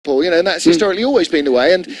Paul, and that's historically always been the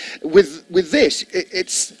way. And with this,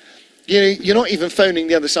 it's, you're not even phoning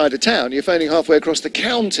the other side of town. You're phoning halfway across the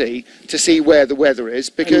county to see where the weather is,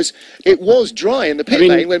 because it was dry in the pit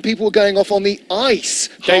lane when people were going off on the ice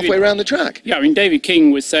halfway around the track. Yeah, David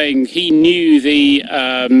King was saying he knew the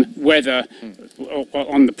weather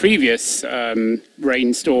on the previous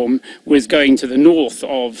rainstorm was going to the north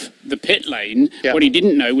of the pit lane. Yeah. What he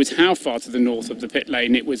didn't know was how far to the north of the pit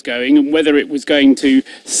lane it was going, and whether it was going to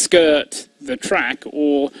skirt the track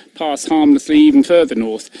or pass harmlessly even further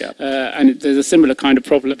north. Yeah. And there's a similar kind of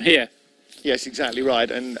problem here. Yes, exactly right.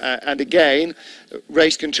 And again,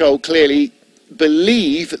 race control clearly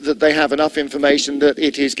believe that they have enough information that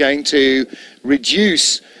it is going to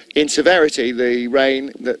reduce in severity the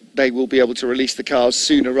rain, that they will be able to release the cars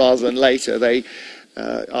sooner rather than later. They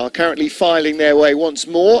are currently filing their way once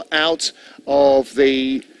more out of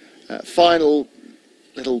the final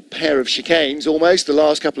little pair of chicanes, almost the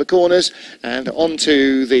last couple of corners, and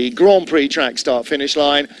onto the Grand Prix track start-finish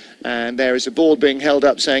line. And there is a board being held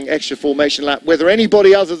up saying extra formation lap. Whether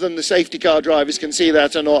anybody other than the safety car drivers can see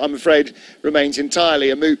that or not, I'm afraid remains entirely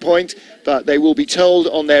a moot point, but they will be told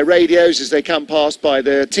on their radios as they come past by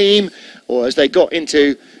the team, or as they got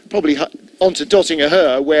into probably onto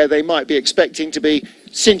Dottingerhöhe, where they might be expecting to be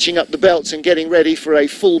cinching up the belts and getting ready for a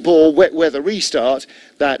full-bore wet weather restart,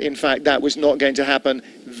 that in fact that was not going to happen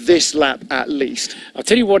this lap at least. I'll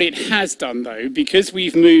tell you what it has done though, because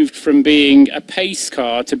we've moved from being a pace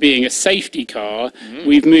car to being a safety car.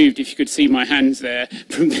 We've moved, if you could see my hands there,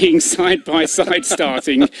 from being side-by-side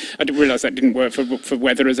starting. I didn't realise that didn't work for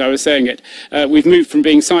weather as I was saying it. We've moved from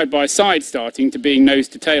being side-by-side starting to being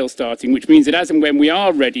nose-to-tail starting, which means that as and when we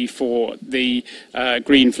are ready for the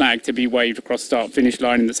green flag to be waved across start-finish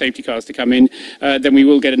line and the safety cars to come in, then we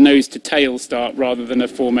will get a nose-to-tail start rather than a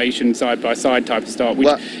formation side-by-side type of start, which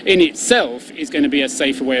in itself is going to be a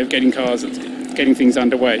safer way of getting things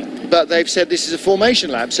underway. But they've said this is a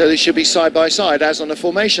formation lap, so they should be side-by-side as on a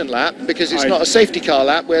formation lap, because it's not a safety car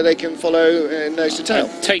lap where they can follow nose-to-tail.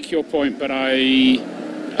 I take your point, but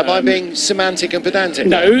Am I being semantic and pedantic?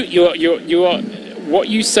 No, you are. What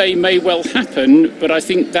you say may well happen, but I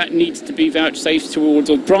think that needs to be vouchsafed towards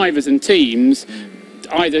all drivers and teams,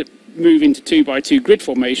 either move into 2x2 grid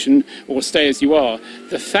formation or stay as you are.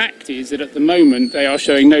 The fact is that at the moment they are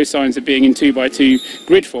showing no signs of being in 2x2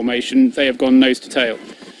 grid formation. They have gone nose to tail.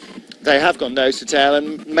 They have gone nose to tail,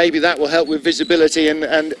 and maybe that will help with visibility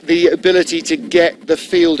and the ability to get the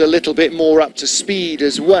field a little bit more up to speed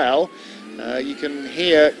as well. You can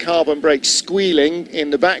hear carbon brakes squealing in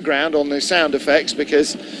the background on the sound effects,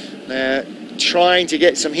 because they're trying to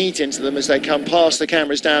get some heat into them as they come past the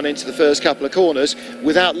cameras down into the first couple of corners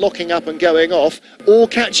without locking up and going off or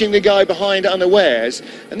catching the guy behind unawares.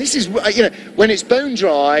 And this is, when it's bone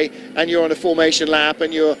dry and you're on a formation lap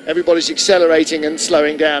and everybody's accelerating and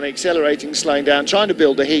slowing down, accelerating, slowing down, trying to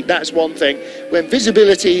build the heat, that's one thing. When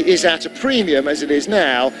visibility is at a premium as it is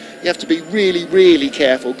now, you have to be really, really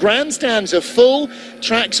careful. Grandstands are full,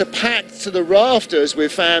 tracks are packed to the rafters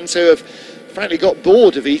with fans who have frankly got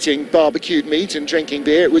bored of eating barbecued meat and drinking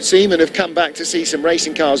beer, it would seem, and have come back to see some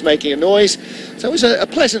racing cars making a noise. So it was a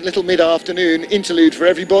pleasant little mid-afternoon interlude for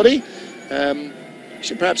everybody.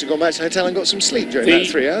 Should perhaps have gone back to the hotel and got some sleep during that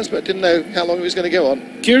 3 hours, but didn't know how long it was going to go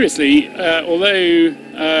on. Curiously, although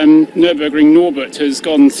Nürburgring Norbert has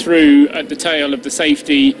gone through at the tail of the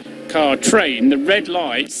safety car train, the red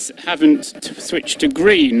lights haven't switched to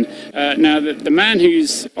green. Now, the man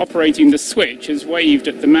who's operating the switch has waved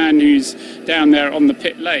at the man who's down there on the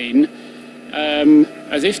pit lane,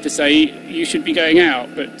 as if to say, you should be going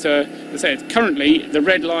out. But as I said, currently the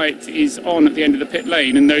red light is on at the end of the pit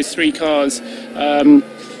lane, and those three cars are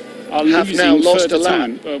have now lost a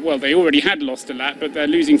lap. Time. Well, they already had lost a lap, but they're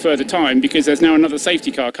losing further time because there's now another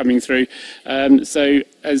safety car coming through. So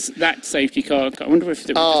as that safety car, I wonder if...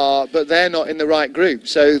 but they're not in the right group,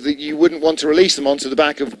 so that you wouldn't want to release them onto the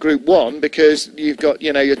back of Group 1 because you've got,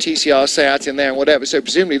 your TCR Seat in there and whatever, so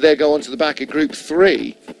presumably they'll go onto the back of Group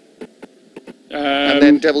 3. And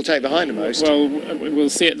then double take behind them most. Well, we'll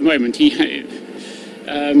see at the moment.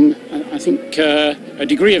 I think a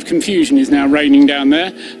degree of confusion is now reigning down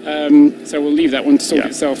there, so we'll leave that one to sort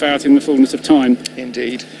itself out in the fullness of time.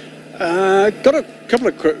 Indeed. Got a couple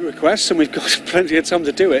of quick requests, and we've got plenty of time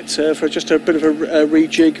to do it, for just a bit of a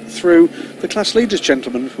rejig through the class leaders,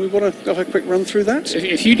 gentlemen. We want to have a quick run through that?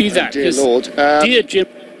 If you do that, dear Lord. Dear Jim.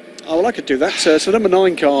 Oh, well, I could do that. So number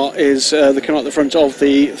 9 car is the car at the front of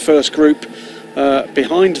the first group,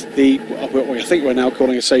 behind what I think we're now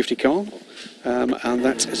calling a safety car. And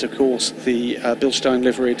that is, of course, the Bilstein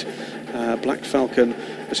liveried Black Falcon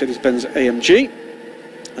Mercedes-Benz AMG.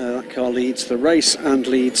 That car leads the race and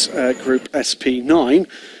leads Group SP9.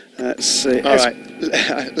 All right,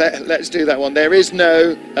 let's do that one. There is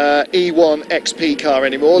no E1 XP car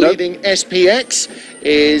anymore. Nope. Leading SPX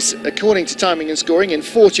is, according to timing and scoring, in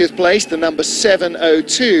 40th place, the number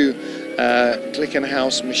 702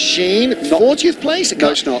 Glickenhaus machine. 40th place?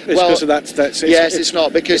 No, it's not. It's because of that. It's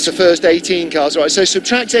not, because the first 18 cars. Right, so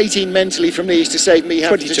subtract 18 mentally from these to save me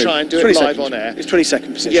having to try and do it live on air. It's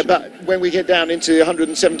 22nd position. Yeah, but when we get down into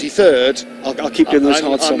 173rd, I'll keep doing those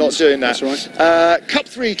hard sums. I'm not doing that. That's right. Cup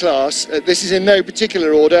 3 class, this is in no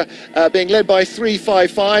particular order, being led by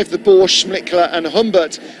 355, the Bosch, Schmickler and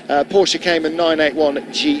Humbert Porsche Cayman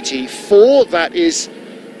 981 GT4. That is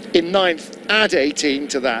in 9th, add 18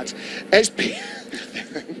 to that.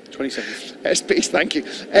 27th. Thank you.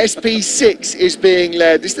 SP6 is being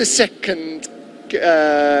led. This is the second,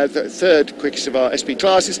 the third quickest of our SP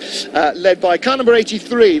classes, led by car number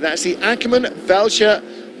 83. That's the Ackermann, Welcher,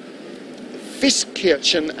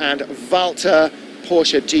 Fiskirchen and Walter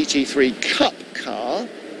Porsche GT3 Cup car.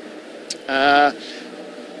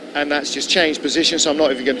 And that's just changed position, so I'm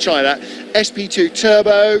not even going to try that. SP2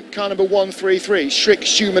 Turbo, car number 133, Schrick,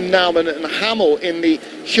 Schumann, Naumann and Hamill in the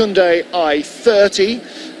Hyundai i30.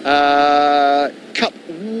 Cup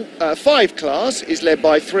 5 class is led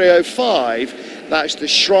by 305. That's the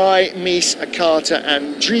Schrei, Mies, Akata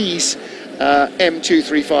and Dries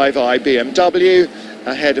M235i BMW,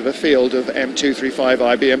 ahead of a field of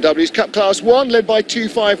M235i BMWs. Cup Class 1 led by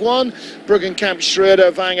 251, Bruggenkamp,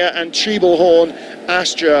 Schroeder, Wanger and Triebelhorn,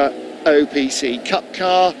 Astra OPC Cup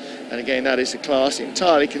car. And again, that is a class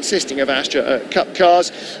entirely consisting of Astra Cup cars.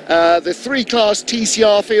 The 3 class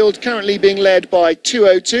TCR field currently being led by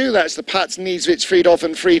 202. That's the Patz, Nieswitz, Friedhoff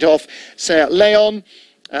and Friedhoff Seat Leon.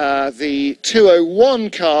 The 201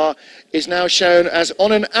 car is now shown as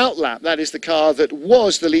on an outlap. That is the car that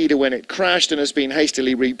was the leader when it crashed and has been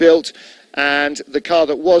hastily rebuilt. And the car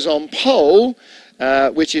that was on pole,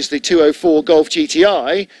 which is the 204 Golf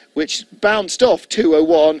GTI, which bounced off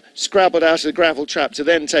 201, scrabbled out of the gravel trap to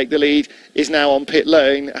then take the lead, is now on pit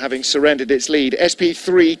lane, having surrendered its lead.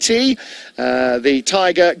 SP3T, the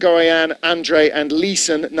Tiger, Gorian, Andre and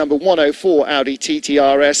Leeson, number 104 Audi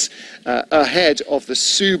TTRS, ahead of the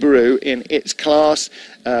Subaru in its class.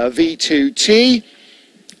 V2T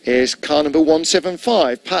is car number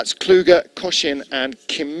 175, Patz, Kluger, Koshin and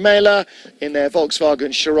Kimela in their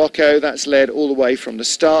Volkswagen Scirocco. That's led all the way from the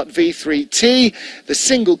start. V3T, the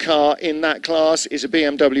single car in that class, is a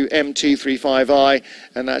BMW M235i,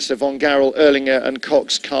 and that's the Von Garrel, Erlinger and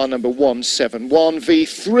Cox car number 171.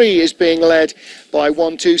 V3 is being led by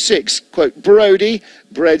 126, quote, Brody,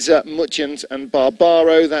 Brezza, Mutjens and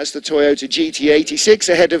Barbaro. That's the Toyota GT86,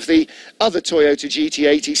 ahead of the other Toyota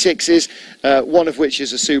GT86s, one of which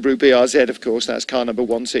is a Subaru BRZ, of course. That's car number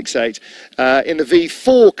 168. In the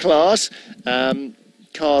V4 class,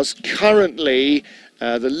 cars currently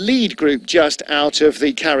the lead group just out of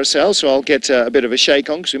the carousel, so I'll get a bit of a shake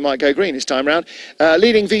on because we might go green this time round.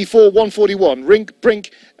 Leading V4, 141, Rink,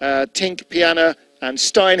 Brink, Tink, Piana and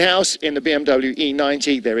Steinhaus in the BMW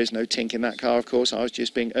E90. There is no Tink in that car, of course. I was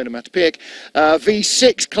just being onomatopoeic.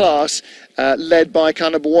 V6 class, led by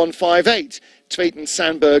car number 158, Tveten,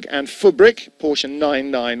 Sandberg and Fubrick, Porsche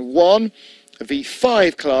 991.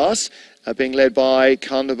 V5 class, being led by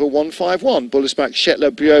car number 151, Bullersbach,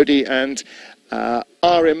 Shetler, Briodi and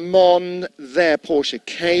Arimon, their Porsche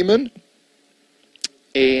Cayman.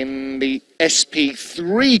 In the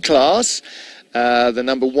SP3 class, the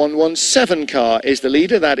number 117 car is the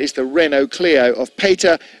leader. That is the Renault Clio of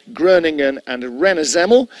Peter, Groningen and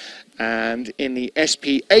Renazemel. And in the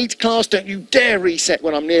SP8 class, don't you dare reset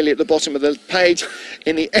when I'm nearly at the bottom of the page.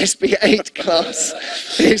 In the SP8 class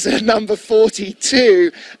is a number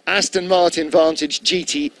 42 Aston Martin Vantage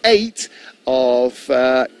GT8 of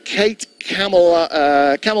Kate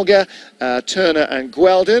Camelga, Turner and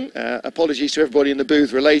Gueldon. Apologies to everybody in the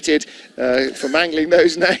booth related for mangling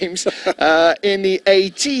those names. In the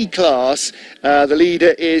AT class, the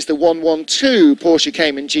leader is the 112 Porsche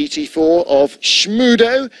Cayman GT4 of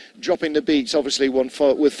Schmudo, dropping the beats obviously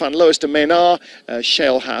with Van Loos de Menard,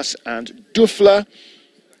 Scheelhaas and Duffler.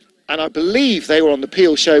 And I believe they were on the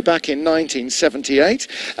Peel show back in 1978.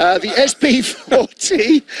 The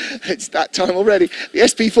SP4T, it's that time already, the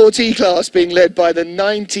SP4T class being led by the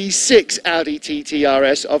 96 Audi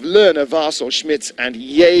TTRS of Lerner, Varsel, Schmitz and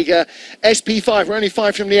Jaeger. SP5, we're only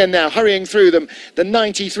 5 from the end now, hurrying through them. The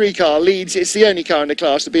 93 car leads, it's the only car in the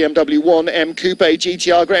class, the BMW 1M Coupe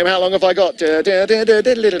GTR. Graham, how long have I got? You're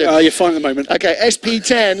fine at the moment. Okay,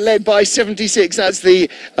 SP10 led by 76, that's the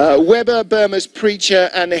Weber, Burma's Preacher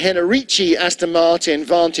and the Henrici Aston Martin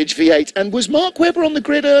Vantage V8. And was Mark Webber on the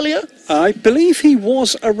grid earlier? I believe he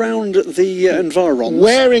was around the environs.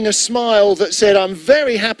 Wearing a smile that said, I'm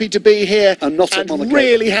very happy to be here and not at Monaco.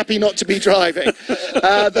 Really happy not to be driving.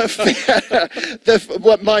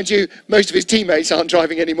 Mind you, most of his teammates aren't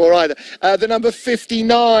driving anymore either. The number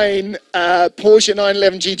 59 Porsche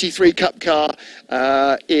 911 GT3 Cup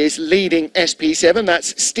car is leading SP7.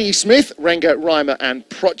 That's Steve Smith, Renger, Reimer and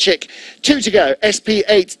Procik. 2 to go.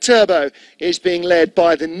 SP8 Turbo is being led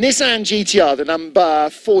by the Nissan GTR, the number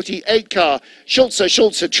 48 car. Schulze,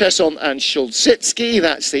 Tresson and Schulzitsky.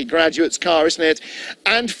 That's the graduates car, isn't it?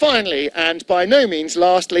 And finally, and by no means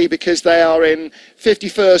lastly, because they are in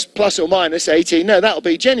 51st plus or minus 18. No, that'll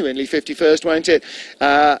be genuinely 51st, won't it?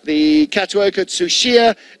 The Kataoka,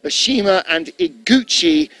 Tsuchiya, Oshima and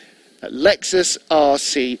Iguchi. Lexus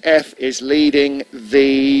RCF is leading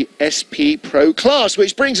the SP Pro class,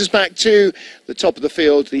 which brings us back to the top of the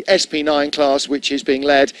field, the SP9 class, which is being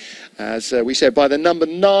led, as we said, by the number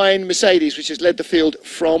 9 Mercedes, which has led the field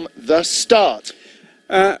from the start.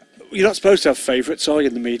 You're not supposed to have favourites, are you,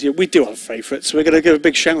 in the media? We do have favourites. We're going to give a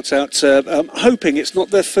big shout out, hoping it's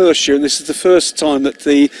not their first year, and this is the first time that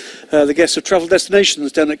the guests of Travel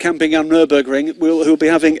Destinations down at Camping am Nürburgring who'll be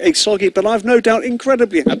having a soggy, but I've no doubt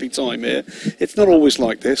incredibly happy time here. It's not always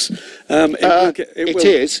like this. It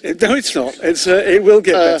is. No, it's not. It will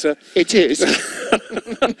get better. It is.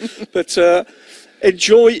 But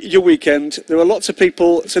enjoy your weekend. There are lots of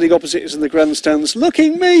people sitting opposite us in the grandstands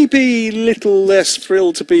looking maybe a little less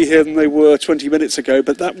thrilled to be here than they were 20 minutes ago,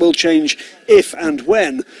 but that will change if and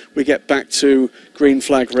when we get back to green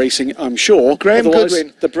flag racing, I'm sure. Graham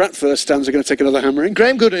Goodwin. The Bratford stands are going to take another hammering.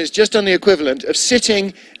 Graham Goodwin has just done the equivalent of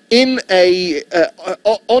sitting in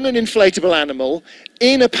on an inflatable animal,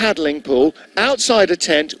 in a paddling pool, outside a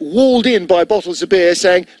tent, walled in by bottles of beer,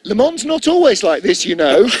 saying, Le Mans not always like this, you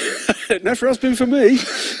know. It never has been for me.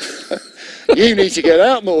 You need to get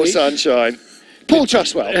out more, sunshine. Paul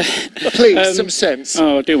Trustwell, please, some sense.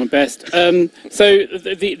 Oh, I'll do my best. So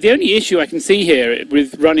the only issue I can see here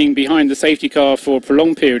with running behind the safety car for a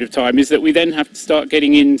prolonged period of time is that we then have to start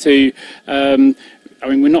getting into... I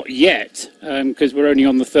mean, we're not yet, because we're only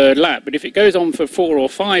on the 3rd lap, but if it goes on for 4 or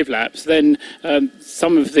 5 laps, then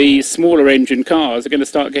some of the smaller engine cars are going to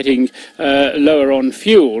start getting lower on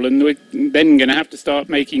fuel, and we're then going to have to start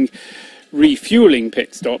making refueling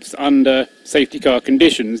pit stops under safety car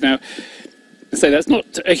conditions. Now, so that's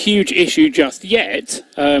not a huge issue just yet,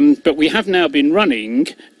 but we have now been running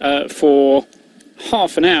for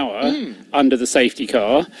half an hour under the safety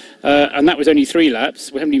car, and that was only 3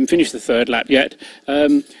 laps. We haven't even finished the 3rd lap yet.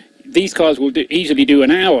 These cars will easily do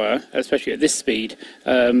an hour, especially at this speed,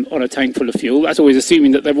 on a tank full of fuel. That's always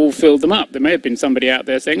assuming that they've all filled them up. There may have been somebody out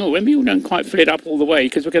there saying, oh, when you don't quite fill it up all the way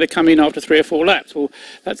because we're going to come in after 3 or 4 laps. Well,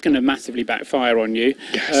 that's going to massively backfire on you.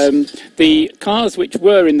 Yes. The cars which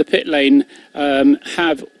were in the pit lane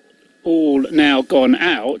have all now gone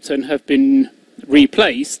out and have been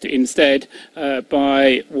replaced instead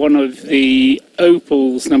by one of the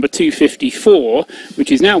Opels number 254,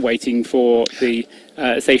 which is now waiting for the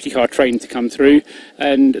safety car train to come through,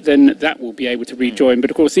 and then that will be able to rejoin. But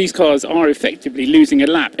of course these cars are effectively losing a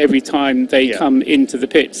lap every time they come into the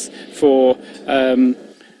pits for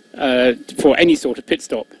any sort of pit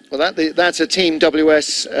stop. Well, that's a Team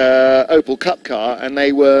WS Opel Cup car, and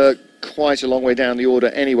they were quite a long way down the order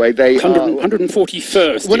anyway. They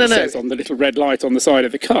 141st, well, it says on the little red light on the side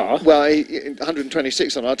of the car. Well,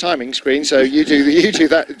 126 on our timing screen, so you do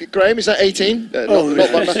that. Graham, is that 18? They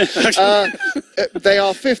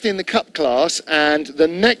are 5th in the Cup class, and the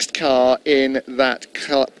next car in that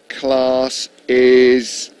Cup class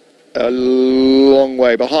is a long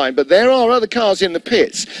way behind, but there are other cars in the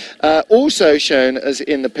pits. Also shown as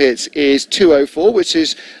in the pits is 204, which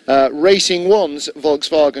is Racing One's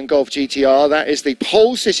Volkswagen Golf GTR. That is the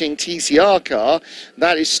pole-sitting TCR car.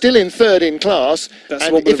 That is still in 3rd in class. That's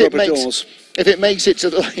the one with the rubber doors. If it makes it to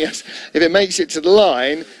the if it makes it to the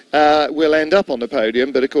line, we'll end up on the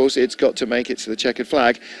podium. But of course, it's got to make it to the checkered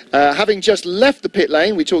flag. Having just left the pit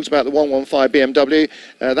lane, we talked about the 115 BMW.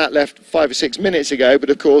 That left 5 or 6 minutes ago. But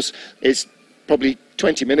of course, it's probably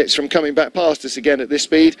 20 minutes from coming back past us again at this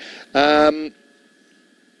speed. And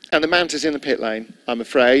the Manta's in the pit lane, I'm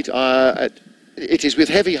afraid. It is with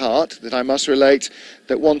heavy heart that I must relate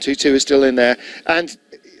that 122 is still in there. And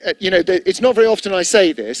you know, it's not very often I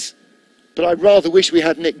say this, but I rather wish we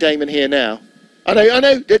had Nick Damon here now. I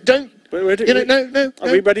know. Don't. No.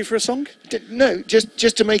 Are we ready for a song? No,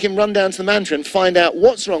 just to make him run down to the Manta and find out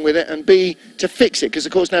what's wrong with it, and B, to fix it. Because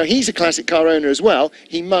of course now he's a classic car owner as well.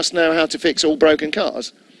 He must know how to fix all broken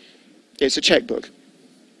cars. It's a checkbook.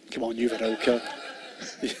 Come on, you've had Oka.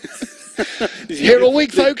 Here all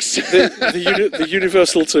week, folks. The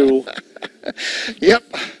universal tool. Yep.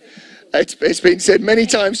 It's been said many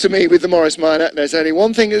times to me with the Morris Minor, there's only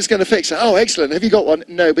one thing that's going to fix it. Oh, excellent. Have you got one?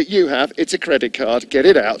 No, but you have. It's a credit card. Get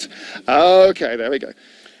it out. Okay, there we go.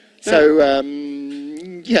 So,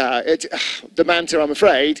 yeah, the Manta, I'm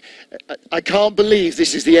afraid, I can't believe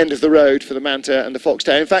this is the end of the road for the Manta and the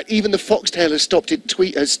Foxtail. In fact, even the Foxtail has stopped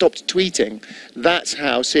tweeting. That's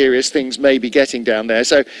how serious things may be getting down there.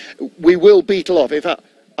 So we will beetle off. In fact,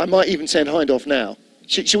 I might even send Hind off now.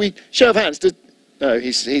 Should we show of hands? No,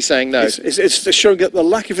 he's saying no. It's showing the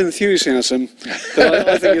lack of enthusiasm that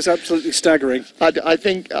I think is absolutely staggering. I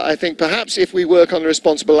think perhaps if we work on a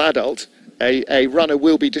responsible adult, a runner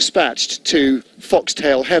will be dispatched to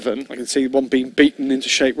Foxtail Heaven. I can see one being beaten into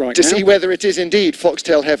shape right now. To see whether it is indeed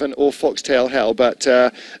Foxtail Heaven or Foxtail Hell. But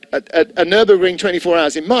a Nürburgring 24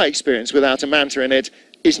 hours, in my experience, without a Manta in it,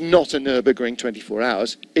 is not a Nürburgring 24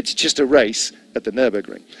 hours. It's just a race at the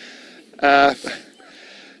Nürburgring.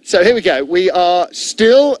 So here we go. We are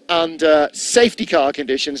still under safety car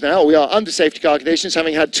conditions now. We are under safety car conditions,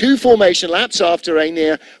 having had 2 formation laps after a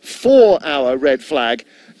near 4-hour red flag.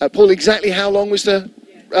 Paul, exactly how long was the...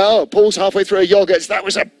 Oh, Paul's halfway through a yogurt. That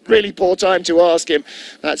was a really poor time to ask him.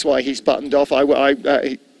 That's why he's buttoned off. That's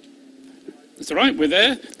all right, we're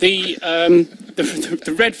there.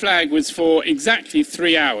 The red flag was for exactly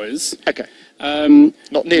 3 hours. Okay.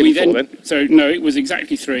 Not nearly 4 then. So, no, it was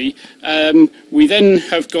exactly 3. We then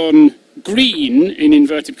have gone green in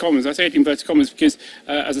inverted commas. I say it in inverted commas because,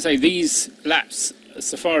 as I say, these laps,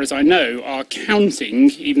 so far as I know, are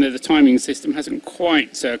counting, even though the timing system hasn't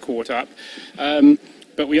quite caught up.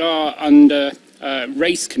 But we are under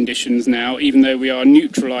race conditions now, even though we are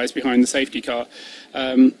neutralised behind the safety car.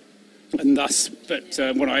 And thus, but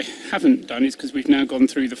what I haven't done is, because we've now gone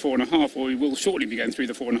through the 4.5, or we will shortly be going through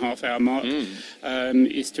the 4.5 hour mark,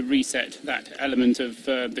 is to reset that element of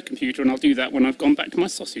the computer, and I'll do that when I've gone back to my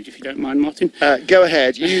sausage, if you don't mind, Martin. Go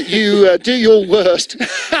ahead. You do your worst.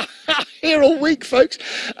 Here all week, folks.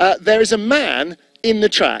 There is a man in the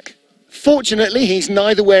track. Fortunately, he's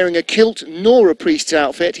neither wearing a kilt nor a priest's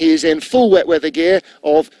outfit. He is in full wet weather gear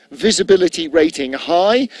of visibility rating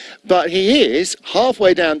high, but he is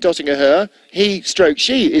halfway down Dottingerhöhe.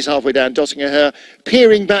 She is halfway down Dottingerhöhe,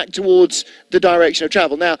 peering back towards the direction of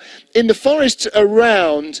travel. Now, in the forests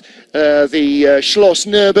around the Schloss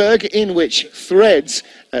Nürburg, in which threads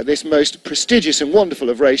this most prestigious and wonderful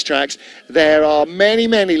of racetracks, there are many,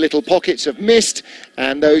 many little pockets of mist,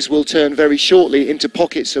 and those will turn very shortly into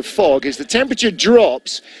pockets of fog. As the temperature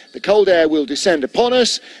drops, the cold air will descend upon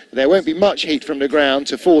us. There won't be much heat from the ground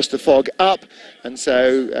to force the fog up, and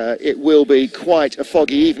so it will be quite a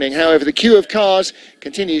foggy evening. However, the queue of cars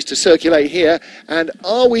continues to circulate here, and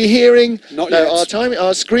are we hearing... Not yet.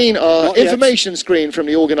 Our information screen from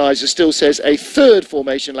the organiser still says a 3rd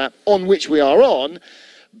formation lap on which we are on.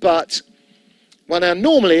 But, well, now,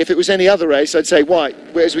 normally, if it was any other race, I'd say, right,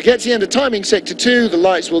 as we get to the end of timing sector 2, the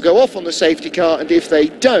lights will go off on the safety car, and if they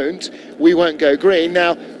don't, we won't go green.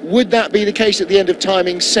 Now, would that be the case at the end of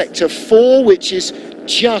timing sector 4, which is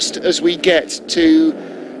just as we get to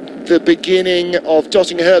the beginning of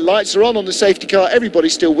Dottingerhöhe? Lights are on the safety car,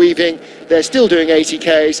 everybody's still weaving, they're still doing 80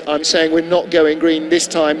 Ks. I'm saying we're not going green this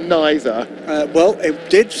time neither. Well, it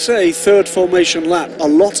did say 3rd formation lap a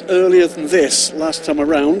lot earlier than this last time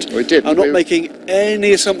around. We did. I'm not making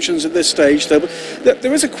any assumptions at this stage, though. But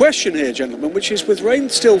there is a question here, gentlemen, which is, with rain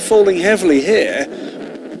still falling heavily here,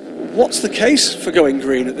 what's the case for going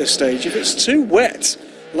green at this stage? If it's too wet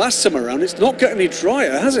last time around, it's not getting any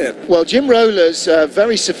drier, has it? Well, Jim Roller's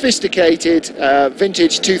very sophisticated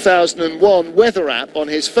vintage 2001 weather app on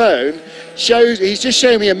his phone he's just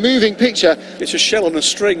showing me a moving picture. It's a shell on a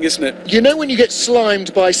string, isn't it? You know when you get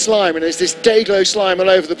slimed by slime and there's this day-glow slime all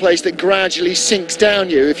over the place that gradually sinks down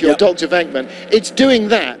you if you're Dr. Venkman? It's doing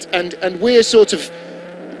that, and we're sort of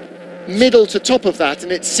middle to top of that,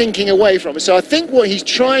 and it's sinking away from us. So I think what he's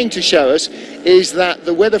trying to show us is that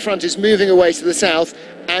the weather front is moving away to the south,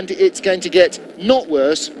 and it's going to get not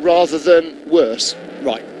worse rather than worse.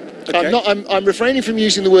 Right. Okay. I'm refraining from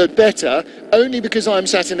using the word better, only because I'm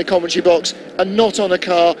sat in the commentary box and not on a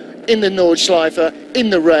car in the Nordschleife,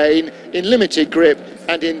 in the rain, in limited grip,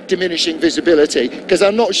 and in diminishing visibility, because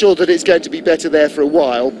I'm not sure that it's going to be better there for a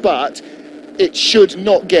while, but it should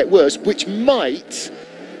not get worse, which might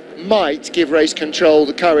give race control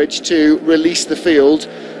the courage to release the field.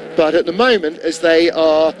 But at the moment, as they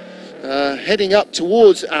are heading up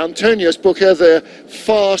towards Antonius Booker, the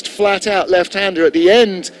fast, flat-out left-hander at the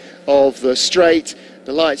end of the straight,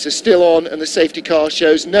 the lights are still on, and the safety car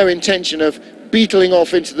shows no intention of beetling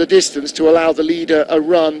off into the distance to allow the leader a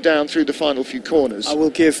run down through the final few corners. I will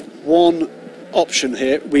give one option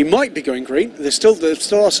here. We might be going green. There's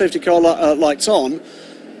still our safety car lights on.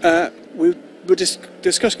 We were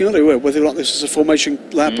discussing earlier whether or not this is a formation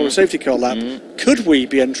lap or a safety car lap. Could we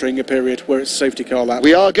be entering a period where it's a safety car lap?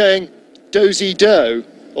 We are going dozy-do,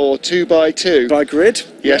 or 2x2. By grid?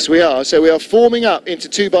 Yes, we are. So we are forming up into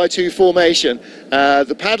 2x2 formation.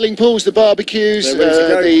 The paddling pools, the barbecues,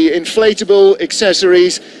 the inflatable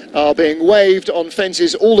accessories are being waved on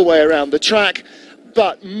fences all the way around the track.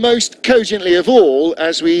 But most cogently of all,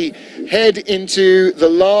 as we head into the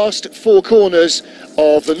last 4 corners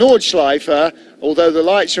of the Nordschleife, although the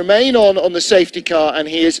lights remain on the safety car and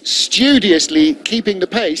he is studiously keeping the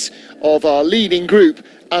pace of our leading group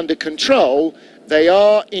under control, they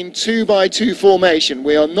are in 2x2 formation.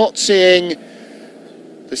 We are not seeing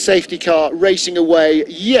the safety car racing away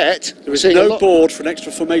yet. There is no board for an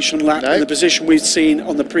extra formation lap in the position we've seen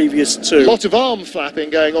on the previous 2. A lot of arm flapping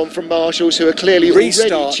going on from marshals who are clearly already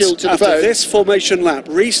chilled to the bone. After this formation lap,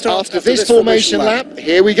 after this formation lap,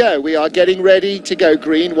 here we go. We are getting ready to go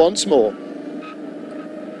green once more.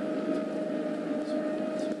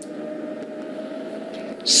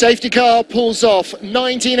 Safety car pulls off.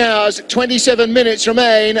 19 hours, 27 minutes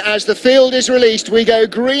remain as the field is released. We go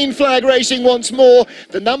green flag racing once more.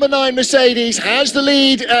 The number 9 Mercedes has the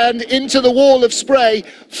lead and into the wall of spray.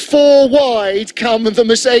 4 wide come the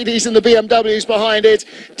Mercedes and the BMWs behind it.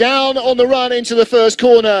 Down on the run into the first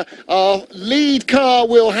corner. Our lead car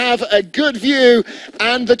will have a good view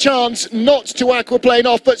and the chance not to aquaplane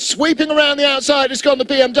off, but sweeping around the outside has gone the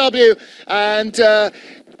BMW and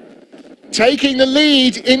taking the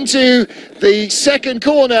lead into the second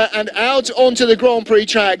corner and out onto the Grand Prix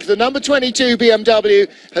track. The number 22 BMW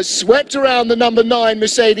has swept around the number 9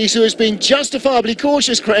 Mercedes, who has been justifiably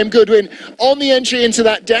cautious, Graham Goodwin, on the entry into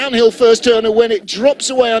that downhill first turner when it drops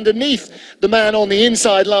away underneath the man on the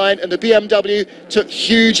inside line, and the BMW took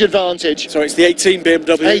huge advantage. So it's the 18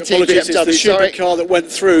 BMW. 18 Apologies, BMW, it's the car that went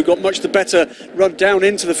through, got much the better run down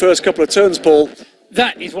into the first couple of turns, Paul.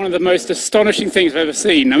 That is one of the most astonishing things I've ever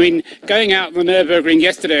seen. I mean, going out on the Nürburgring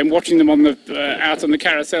yesterday and watching them on the out on the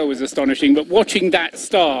carousel was astonishing, but watching that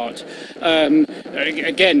start,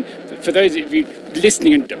 again, for those of you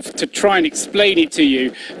listening and to try and explain it to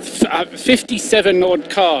you, 57 odd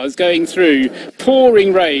cars going through,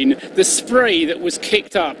 pouring rain, the spray that was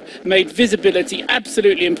kicked up made visibility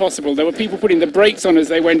absolutely impossible. There were people putting the brakes on as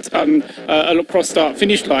they went across start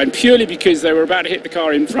finish line purely because they were about to hit the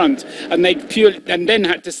car in front, and they then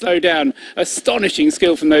had to slow down. Astonishing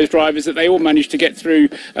skill from those drivers that they all managed to get through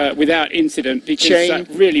without incident, because that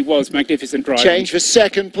really was magnificent driving. Change for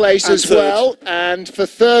second place as well, and for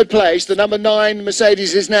third place the number 9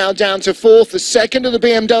 Mercedes is now down to 4th. The second of the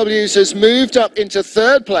BMWs has moved up into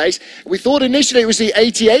third place. We thought initially it was the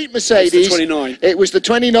 88 Mercedes. It's the 29. It was the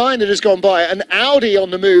 29 that has gone by. An Audi on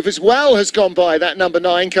the move as well has gone by that number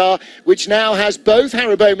 9 car, which now has both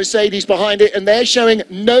Haribo Mercedes behind it, and they're showing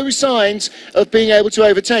no signs of being able to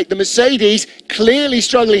overtake. The Mercedes clearly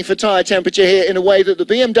struggling for tyre temperature here in a way that the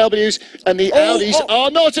BMWs and the Audis are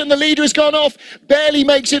not, and the leader has gone off, barely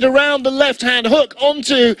makes it around the left-hand hook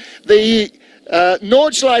onto the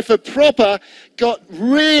Nordschleife proper, got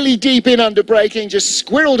really deep in under braking, just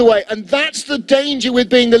squirreled away, and that's the danger with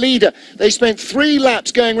being the leader. They spent 3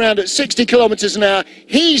 laps going around at 60 kilometres an hour.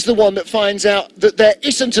 He's the one that finds out that there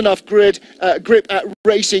isn't enough grip at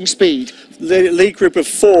racing speed. The lead group of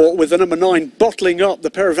 4 with the number 9 bottling up the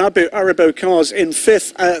pair of Haribo cars in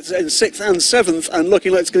 5th, in 6th and 7th, and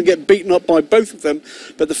looking like it's going to get beaten up by both of them.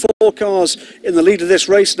 But the 4 cars in the lead of this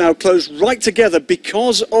race now close right together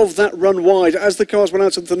because of that run wide. As the cars went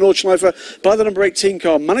out of the Nordschleife by the number 18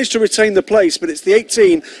 car, managed to retain the place, but it's the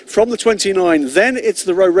 18 from the 29, then it's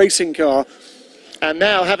the Row Racing car. And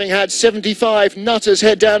now, having had 75 nutters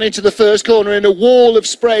head down into the first corner in a wall of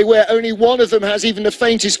spray where only one of them has even the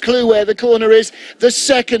faintest clue where the corner is, the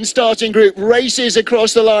second starting group races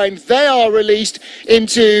across the line. They are released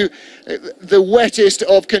into the wettest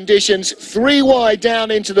of conditions. 3 wide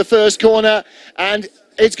down into the first corner, and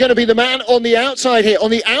it's going to be the man on the outside here.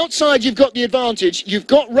 On the outside, you've got the advantage. You've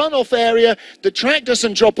got runoff area. The track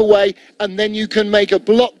doesn't drop away, and then you can make a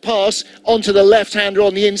block pass onto the left-hander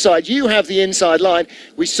on the inside. You have the inside line.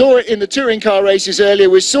 We saw it in the touring car races earlier.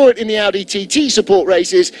 We saw it in the Audi TT support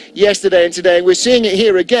races yesterday and today, and we're seeing it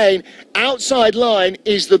here again. Outside line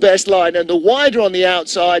is the best line, and the wider on the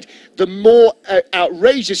outside, the more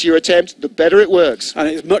outrageous your attempt, the better it works. And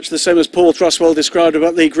it's much the same as Paul Truswell described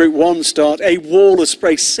about the Group 1 start. A wall of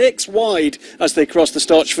spray 6 wide as they cross the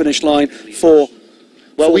start-finish line for...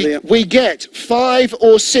 Well, we get 5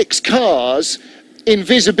 or 6 cars in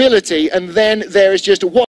visibility, and then there is just one